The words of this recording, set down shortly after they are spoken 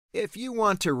If you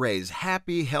want to raise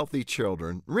happy, healthy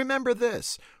children, remember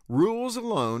this: rules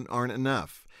alone aren't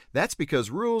enough. That's because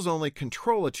rules only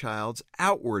control a child's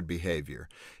outward behavior.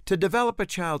 To develop a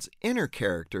child's inner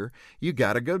character, you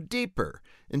gotta go deeper.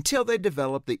 Until they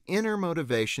develop the inner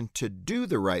motivation to do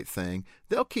the right thing,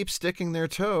 they'll keep sticking their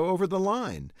toe over the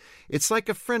line. It's like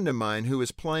a friend of mine who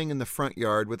was playing in the front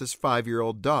yard with his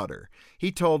 5-year-old daughter.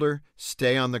 He told her,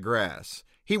 "Stay on the grass."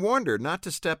 He warned her not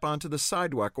to step onto the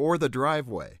sidewalk or the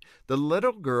driveway. The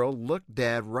little girl looked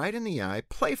Dad right in the eye,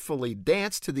 playfully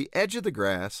danced to the edge of the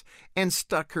grass, and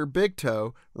stuck her big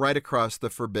toe right across the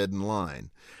forbidden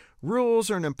line. Rules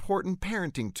are an important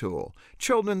parenting tool.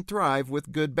 Children thrive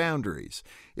with good boundaries.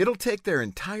 It'll take their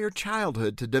entire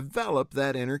childhood to develop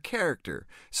that inner character,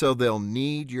 so they'll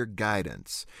need your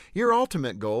guidance. Your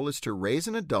ultimate goal is to raise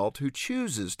an adult who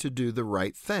chooses to do the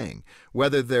right thing,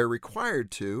 whether they're required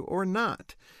to or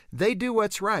not. They do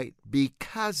what's right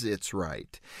because it's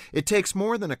right. It takes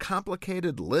more than a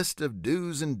complicated list of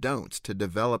do's and don'ts to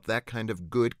develop that kind of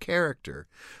good character.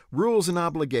 Rules and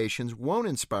obligations won't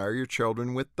inspire your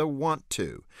children with the want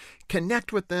to.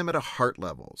 Connect with them at a heart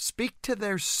level. Speak to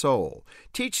their soul.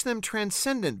 Teach them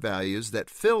transcendent values that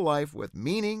fill life with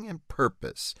meaning and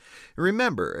purpose.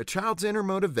 Remember, a child's inner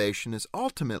motivation is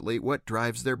ultimately what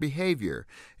drives their behavior.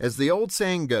 As the old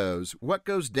saying goes, what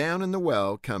goes down in the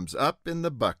well comes up in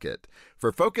the bucket.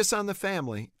 For Focus on the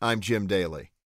Family, I'm Jim Daly.